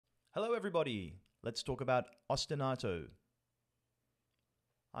Hello everybody, let's talk about ostinato.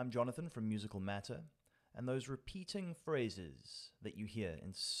 I'm Jonathan from Musical Matter, and those repeating phrases that you hear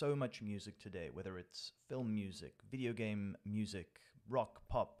in so much music today, whether it's film music, video game music, rock,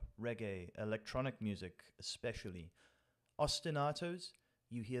 pop, reggae, electronic music especially, ostinatos,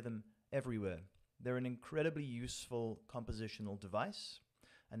 you hear them everywhere. They're an incredibly useful compositional device,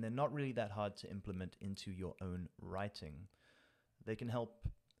 and they're not really that hard to implement into your own writing. They can help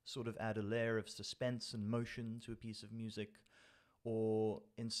sort of add a layer of suspense and motion to a piece of music, or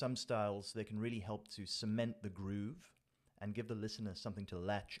in some styles they can really help to cement the groove and give the listener something to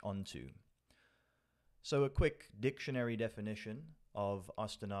latch onto. So a quick dictionary definition of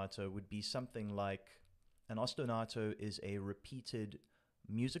ostinato would be something like: an ostinato is a repeated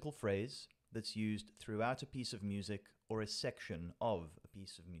musical phrase that's used throughout a piece of music or a section of a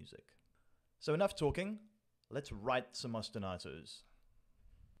piece of music. So enough talking, let's write some ostinatos.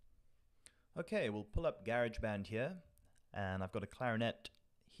 Okay, we'll pull up GarageBand here, and I've got a clarinet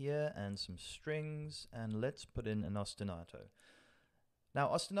here and some strings, and let's put in an ostinato. Now,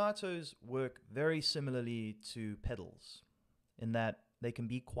 ostinatos work very similarly to pedals in that they can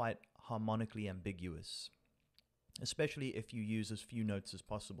be quite harmonically ambiguous, especially if you use as few notes as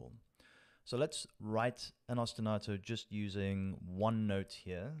possible. So let's write an ostinato just using one note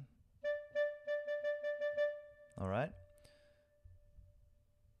here. All right.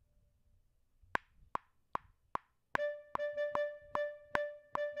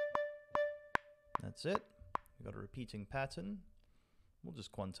 That's it. We've got a repeating pattern. We'll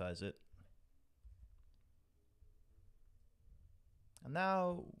just quantize it. And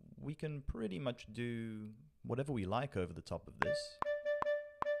now we can pretty much do whatever we like over the top of this.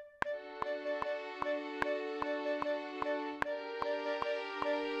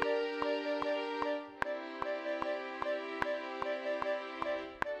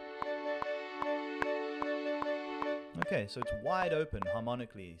 Okay, so it's wide open,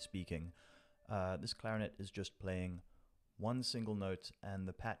 harmonically speaking. This clarinet is just playing one single note and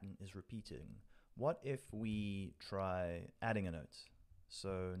the pattern is repeating. What if we try adding a note?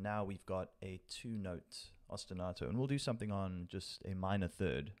 So now we've got a two-note ostinato, and we'll do something on just a minor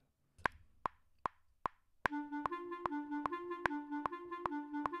third.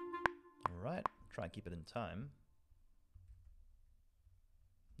 All right, try and keep it in time.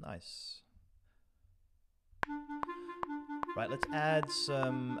 Nice. Right, let's add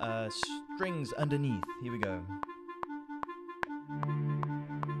some strings underneath. Here we go.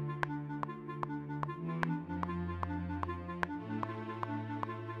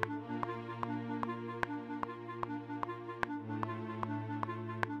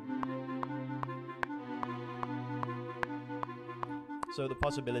 So the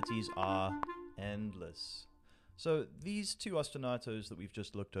possibilities are endless. So these two ostinatos that we've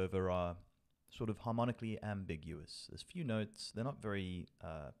just looked over are sort of harmonically ambiguous. There's few notes. They're not very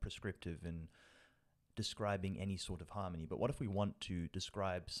prescriptive in describing any sort of harmony. But what if we want to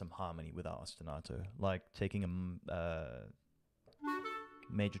describe some harmony with our ostinato, like taking a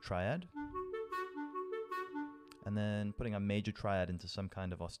major triad and then putting a major triad into some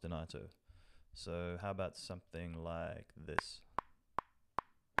kind of ostinato. So how about something like this?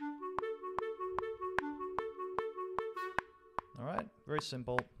 All right, very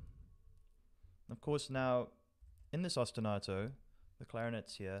simple. Of course, now in this ostinato, the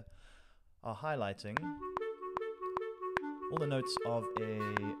clarinets here are highlighting all the notes of a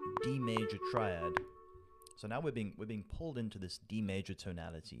D major triad. So now we're being pulled into this D major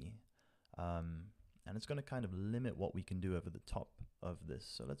tonality, and it's going to kind of limit what we can do over the top of this.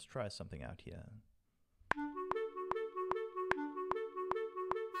 So let's try something out here.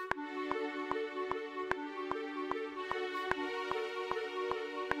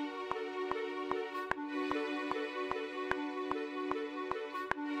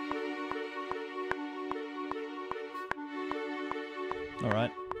 All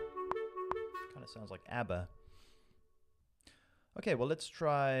right, kind of sounds like ABBA. Okay, well let's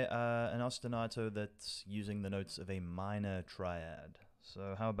try an ostinato that's using the notes of a minor triad.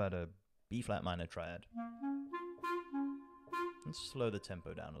 So how about a B flat minor triad? Let's slow the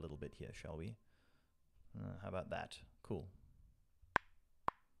tempo down a little bit here, shall we? How about that? Cool.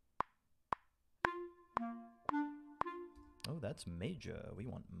 Oh, that's major. We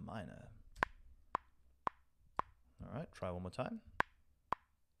want minor. All right, try one more time.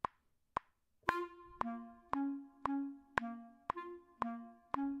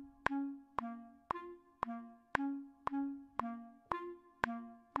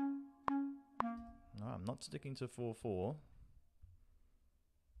 I'm not sticking to 4/4,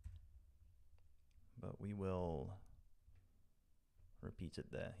 but we will repeat repeat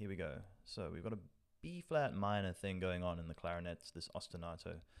it there. Here we go. So we've got a B flat minor thing going on in the clarinets, this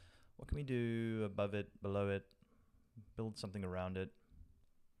ostinato. What can we do above it, below it? Build something around it.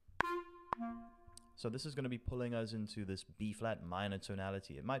 So this is going to be pulling us into this B flat minor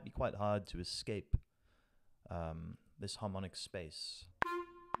tonality. It might be quite hard to escape this harmonic space.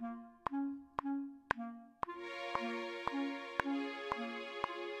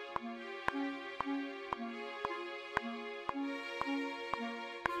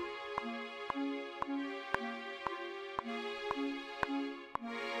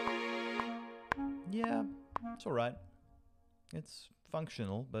 Yeah, it's all right. It's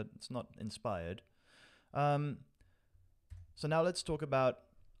functional, but it's not inspired. So now let's talk about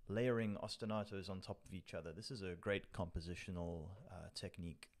layering ostinatos on top of each other. This is a great compositional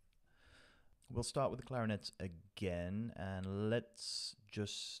technique. We'll start with the clarinets again, and let's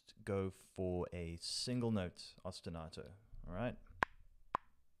just go for a single note ostinato. All right?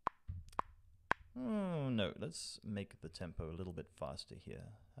 Oh, no, let's make the tempo a little bit faster here.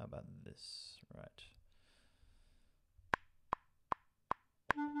 How about this? Right.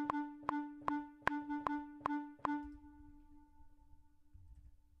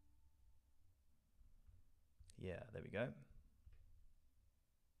 Yeah, there we go.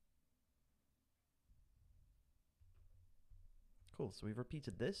 Cool, so we've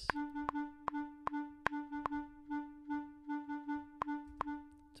repeated this.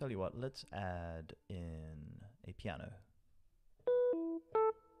 Tell you what, let's add in a piano.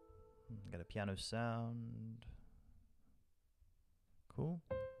 Got a piano sound. Cool.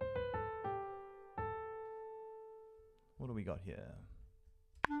 What do we got here?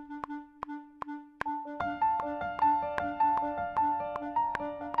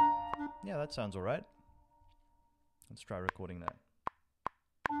 Yeah, that sounds all right. Let's try recording that.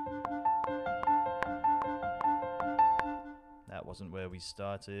 That wasn't where we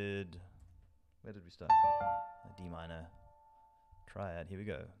started. Where did we start? A D minor triad. Here we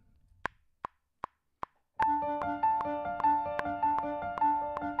go.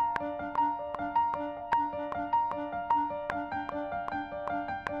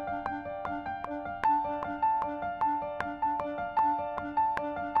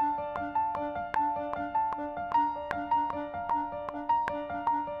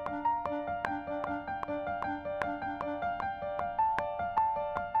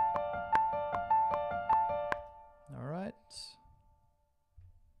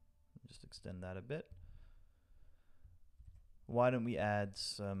 Just extend that a bit. Why don't we add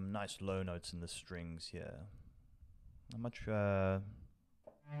some nice low notes in the strings here? How much? Yeah,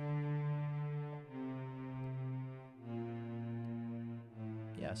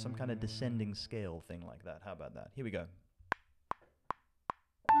 some kind of descending scale thing like that. How about that? Here we go.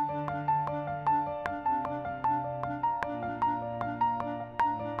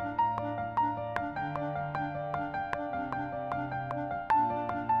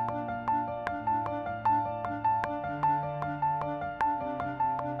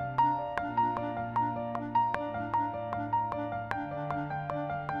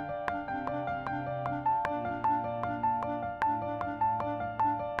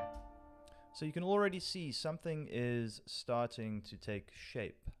 So you can already see something is starting to take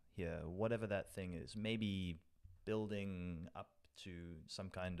shape here, whatever that thing is. Maybe building up to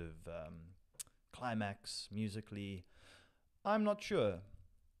some kind of climax musically. I'm not sure.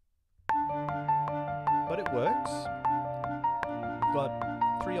 But it works. We've got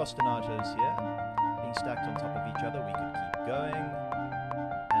 3 ostinatos here being stacked on top of each other. We could keep going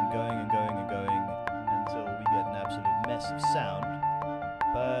and going and going and going until we get an absolute mess of sound.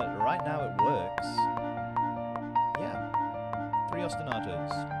 But right now it works. Yeah, 3 ostinatos.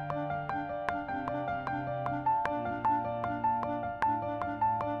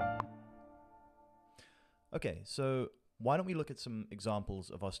 Okay, so why don't we look at some examples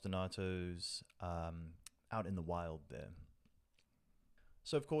of ostinatos out in the wild there.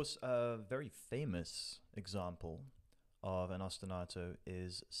 So of course, a very famous example of an ostinato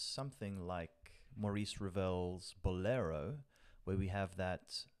is something like Maurice Ravel's Bolero, where we have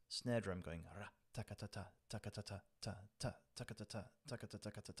that snare drum going ra takatata takatata ta ta takatata takatata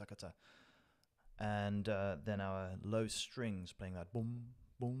takatata takata, and then our low strings playing that boom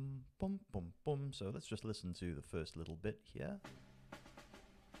boom boom boom boom. So let's just listen to the first little bit here.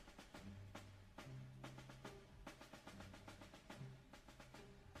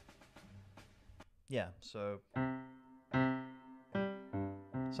 Yeah, so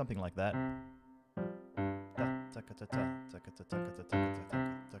something like that.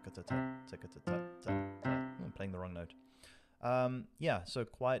 I'm playing the wrong note. Yeah, so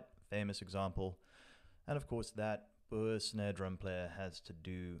quite famous example. And of course that poor snare drum player has to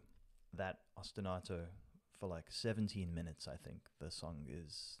do that ostinato for like 17 minutes, I think. The song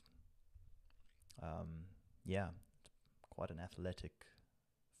is, yeah, quite an athletic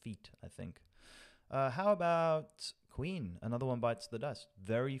feat, I think. How about Queen? Another One Bites the Dust.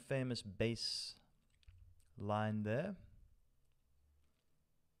 Very famous bass line there.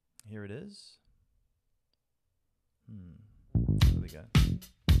 Here it is. There we go.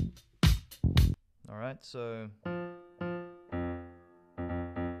 All right, so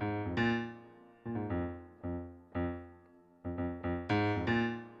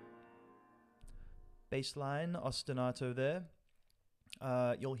bass line, ostinato there.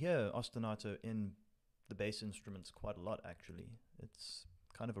 You'll hear ostinato in the bass instruments quite a lot, actually. It's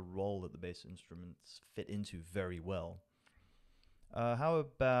kind of a role that the bass instruments fit into very well. How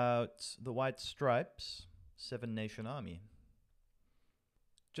about the White Stripes, Seven Nation Army?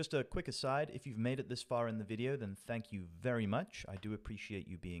 Just a quick aside, if you've made it this far in the video, then thank you very much. I do appreciate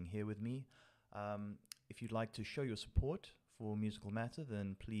you being here with me. If you'd like to show your support for Musical Matter,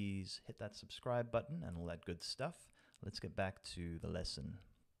 then please hit that subscribe button and all that good stuff. Let's get back to the lesson.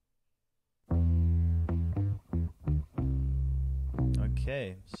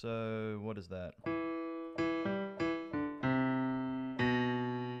 Okay, so what is that?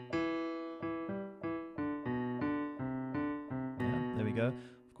 Yeah, there we go.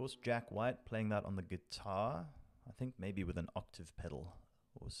 Of course, Jack White playing that on the guitar. I think maybe with an octave pedal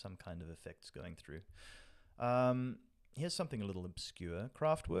or some kind of effects going through. Here's something a little obscure.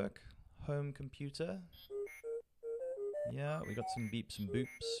 Kraftwerk, Home Computer. Yeah, we got some beeps and boops,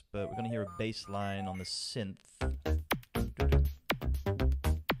 but we're going to hear a bass line on the synth.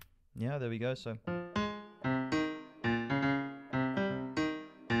 Yeah, there we go. So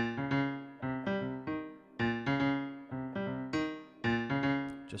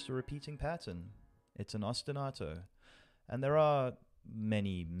just a repeating pattern. It's an ostinato. And there are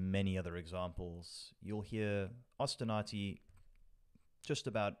many, many other examples. You'll hear ostinati just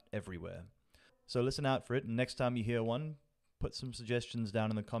about everywhere. So listen out for it, and next time you hear one, put some suggestions down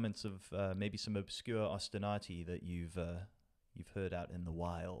in the comments of maybe some obscure ostinati that you've heard out in the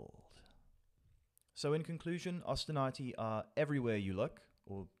wild. So in conclusion, ostinati are everywhere you look,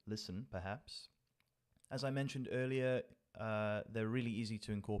 or listen perhaps. As I mentioned earlier, they're really easy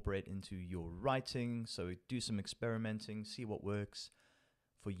to incorporate into your writing, so do some experimenting, see what works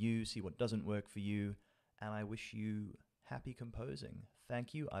for you, see what doesn't work for you, and I wish you happy composing.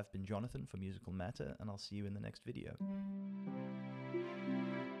 Thank you. I've been Jonathan for Musical Matter, and I'll see you in the next video.